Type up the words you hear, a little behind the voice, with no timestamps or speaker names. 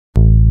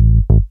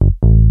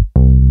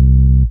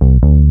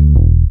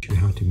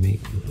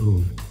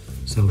own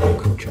sourdough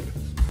culture,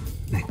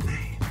 like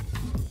mine.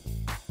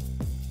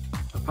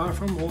 Apart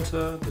from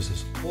water, this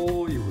is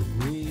all you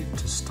would need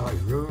to start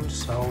your own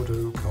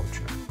sourdough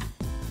culture.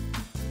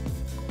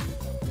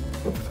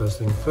 First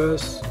thing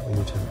first, we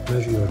need to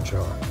measure your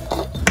jar.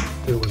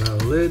 Do it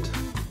without a lid.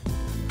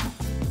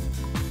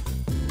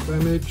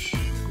 Grammage.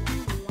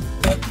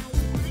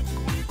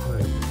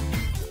 Right.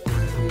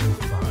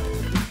 185.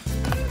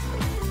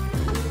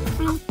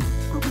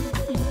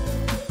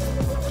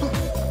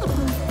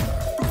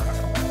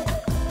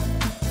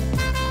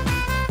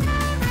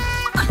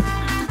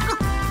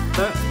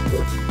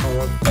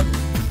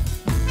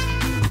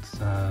 It's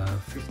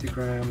 50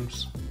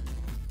 grams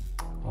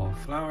of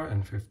flour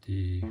and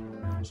 50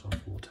 ml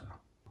of water.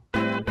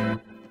 You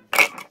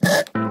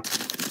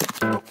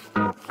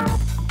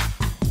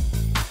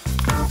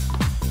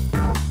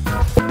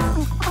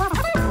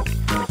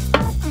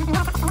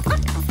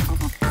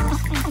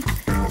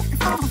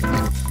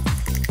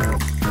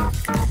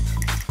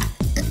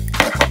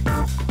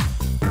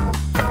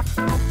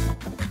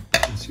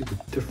can see the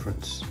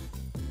difference.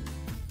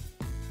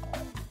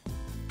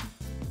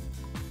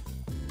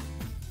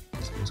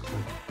 This one's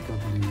quite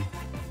bubbly.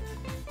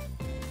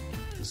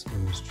 This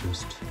one is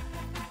just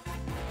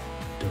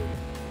dough.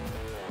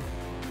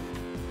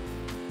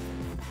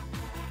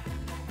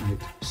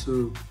 Right, so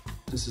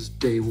this is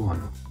day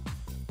one.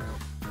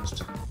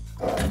 Just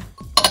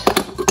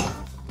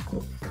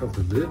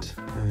cover the lid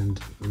and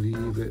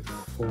leave it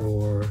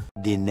for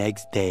the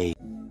next day.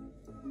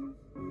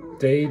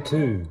 Day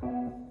two.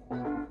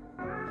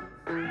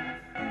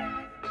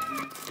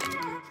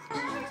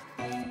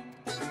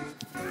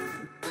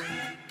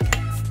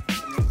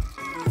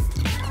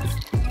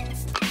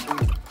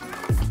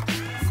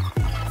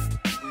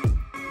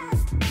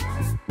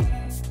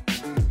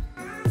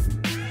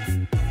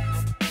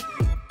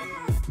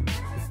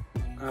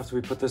 After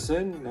we put this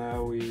in,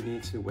 now we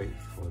need to wait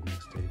for the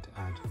next day to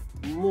add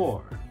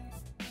more.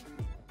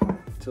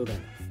 Till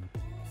then.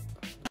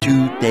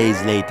 2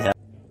 days later.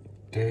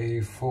 Day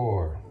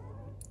 4.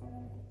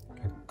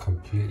 I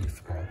completely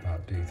forgot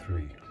about day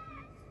 3.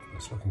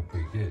 It's looking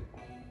pretty good.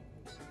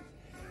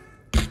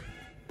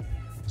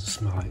 What's it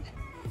smell like?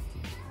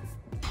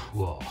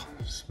 Whoa,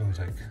 it smells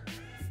like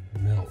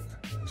milk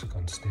that's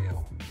gone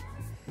stale.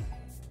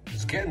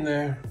 It's getting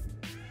there.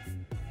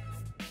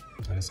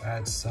 Let's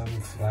add some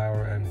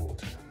flour and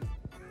water.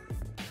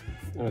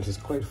 Now it is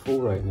quite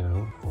full right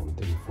now on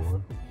day 4.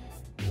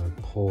 I'm going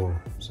to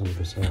pour some of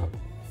this out.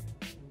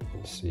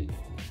 Let's see,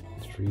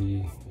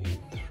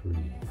 383.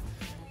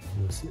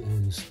 This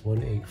is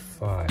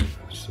 185,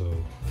 so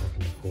I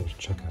can afford to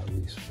chuck out at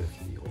least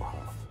 50 or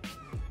half.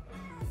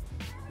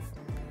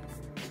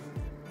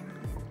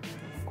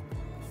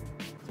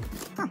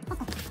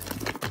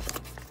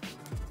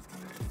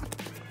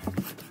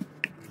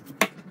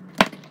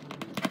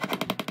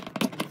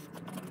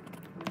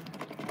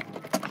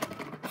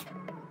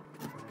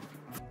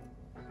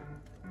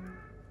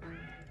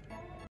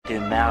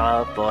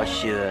 Tomorrow for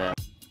sure.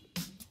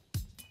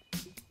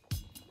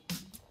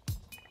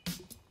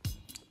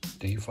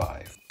 Day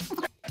 5.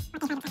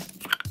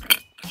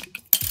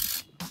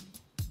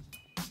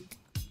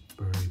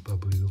 Very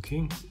bubbly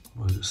looking.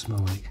 What does it smell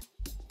like?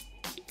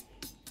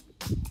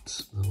 It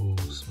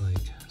smells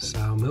like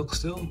sour milk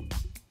still.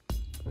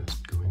 That's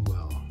going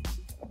well.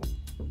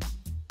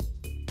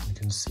 You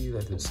can see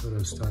that it's sort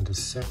of starting to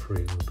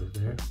separate a little bit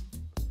there.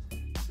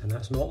 And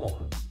that's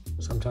normal.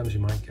 Sometimes you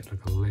might get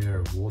like a layer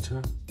of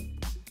water.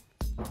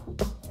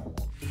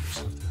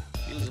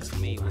 Music for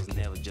me was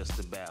never just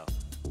about.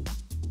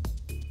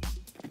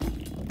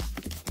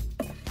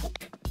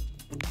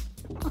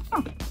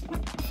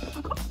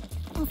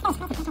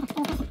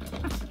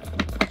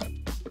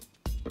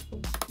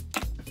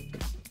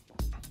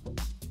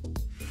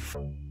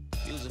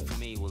 Music for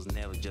me was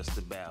never just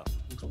about.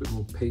 Looks a bit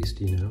more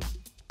pasty now.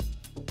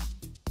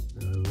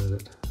 Now let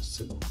it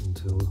sit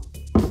until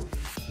the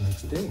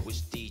next day.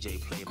 Which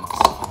DJ played my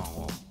song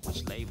or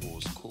which label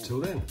was cool?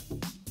 Till then.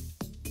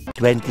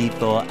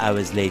 24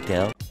 hours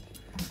later.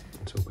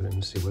 Let's open it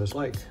and see what it's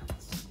like.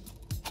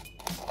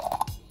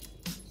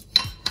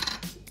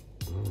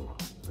 Oh,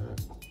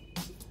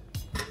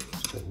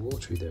 it's a bit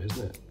watery there,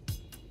 isn't it?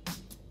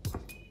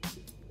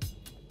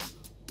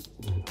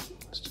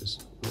 Let's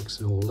just mix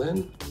it all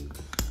in.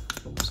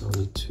 So I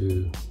need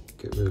to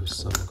get rid of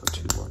some, I've got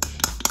too much.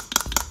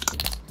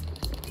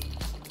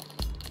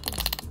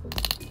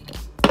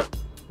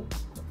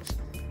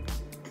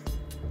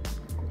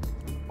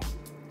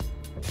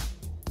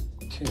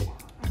 Okay,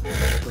 I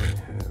have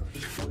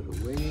put it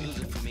away.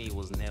 Music for me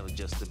was never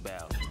just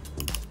about.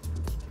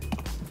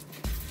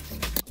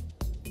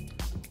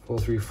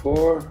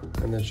 434,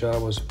 and the jar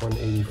was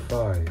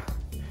 185.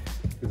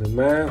 Do the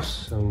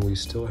maths, and we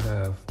still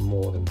have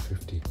more than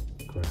 50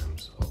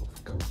 grams of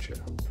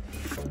culture.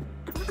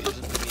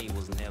 Music for me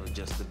was never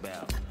just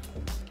about.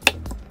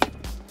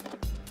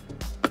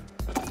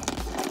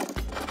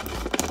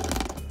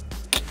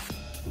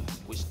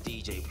 Which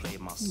DJ played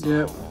my song?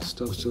 Yep,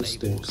 stuff still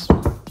stinks.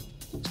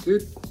 It's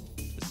good.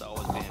 It's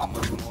always been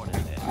much more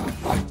than that.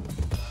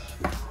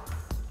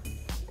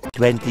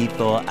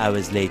 24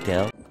 hours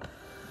later.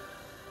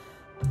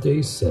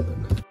 Day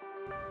 7.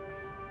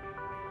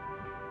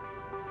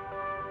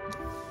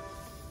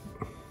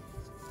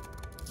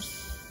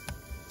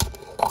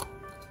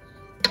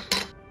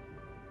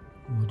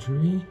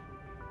 Watery.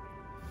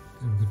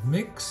 A good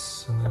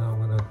mix, and then I'm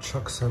gonna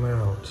chuck some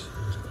out.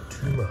 It's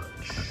too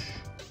much.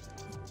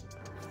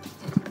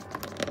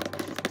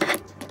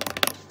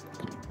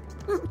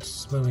 It's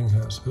smelling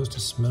how it's supposed to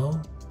smell.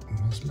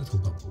 There's little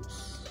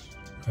bubbles.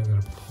 I'm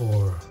gonna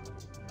pour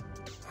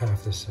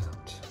half this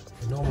out.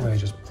 And normally I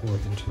just pour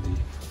it into the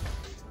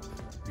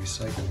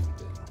recycling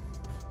bin.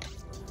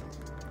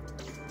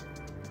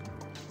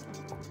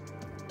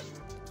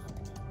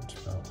 It's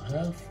about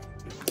half.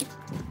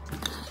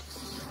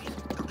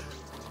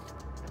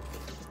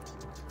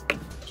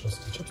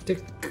 Just a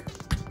chopstick.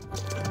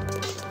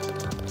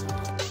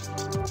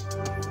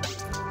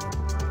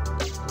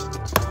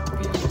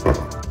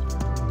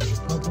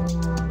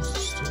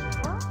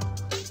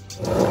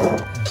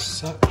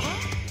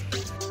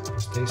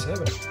 Day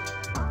 7.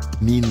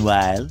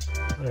 Meanwhile,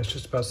 it's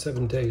just about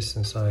 7 days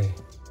since I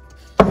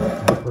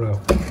put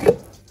out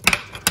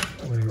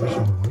my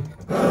original one.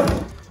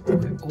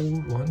 My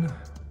old one,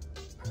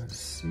 let's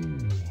see,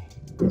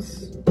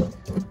 it's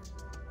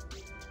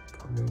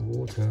got no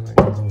water like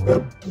the other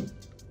one.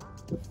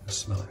 Let's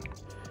smell it.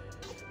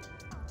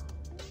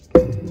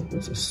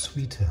 It's a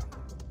sweeter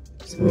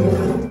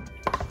smell.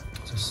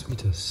 It's a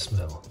sweeter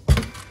smell.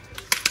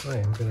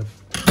 Right, I'm gonna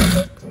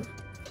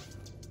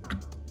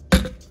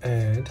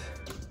add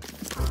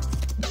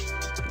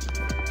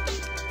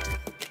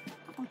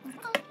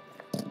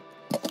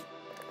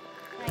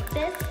like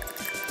this.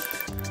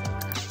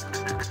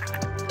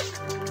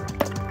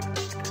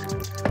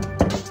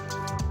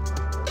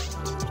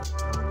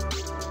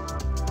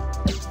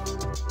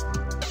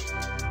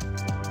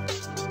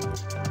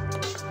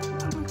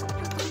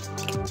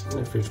 In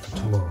the fridge for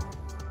tomorrow.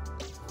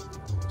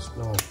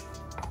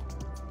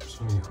 It's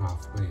only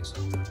halfway, so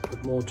I'm going to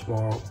put more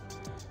tomorrow,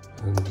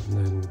 and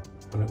then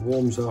when it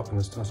warms up and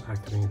it starts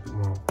acting a bit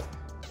more,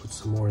 put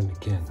some more in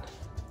again.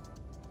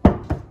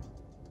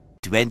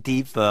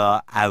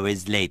 24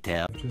 hours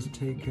later. I've just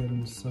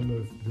taken some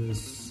of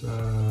this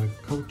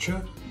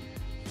culture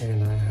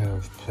and I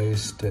have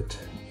placed it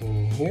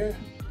in here,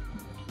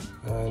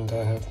 and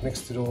I have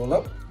mixed it all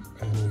up,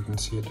 and you can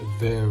see it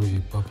very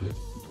bubbly.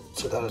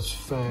 So that is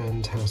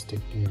fantastic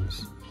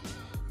news.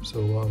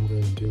 So what I'm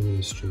going to do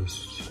is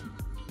just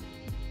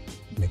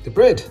make the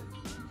bread.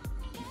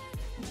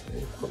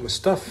 Put my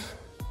stuff,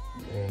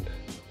 and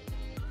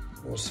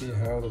we'll see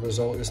how the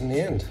result is in the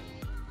end.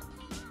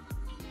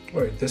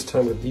 Right, this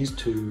time with these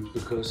two,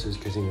 because it's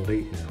getting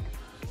late now,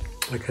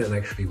 I can't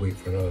actually wait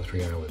for another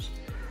 3 hours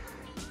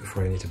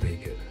before I need to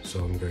bake it.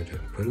 So I'm going to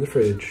put it in the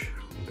fridge,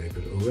 bake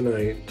it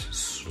overnight,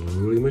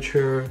 slowly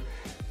mature,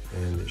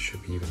 and it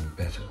should be even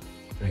better.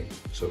 Right,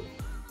 so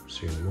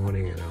see you in the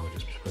morning, and I'll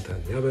just put that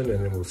in the oven,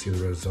 and then we'll see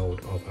the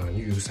result of our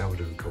new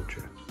sourdough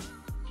culture.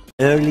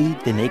 Early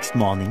the next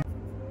morning.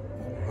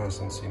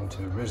 Hasn't seemed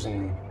to have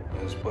risen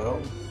as well.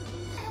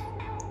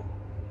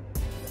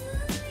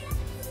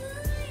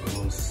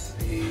 We'll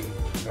see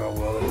how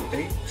well it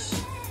bakes.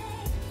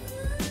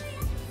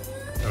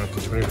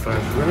 After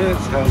 25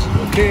 minutes, how's it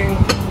looking?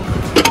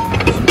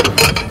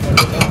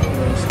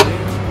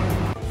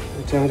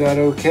 It turned out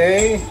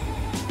okay. It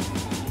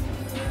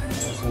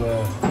wasn't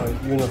a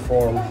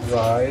uniform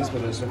rise,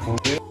 but it's looking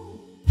good.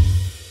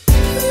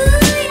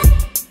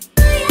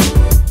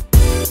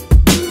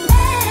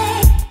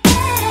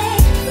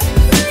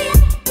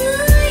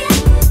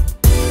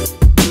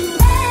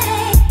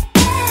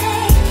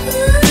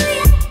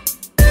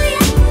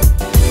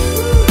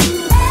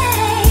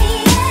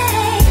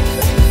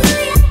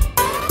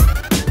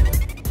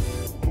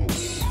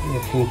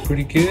 Looking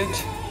pretty good.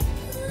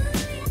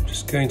 I'm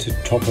just going to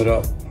top it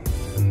up,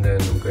 and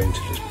then I'm going to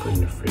just put it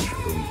in the fridge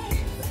for the week,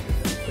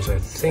 because I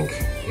think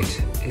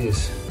it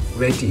is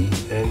ready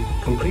and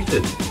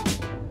completed.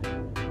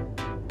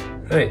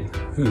 Right,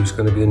 who's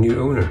going to be the new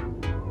owner?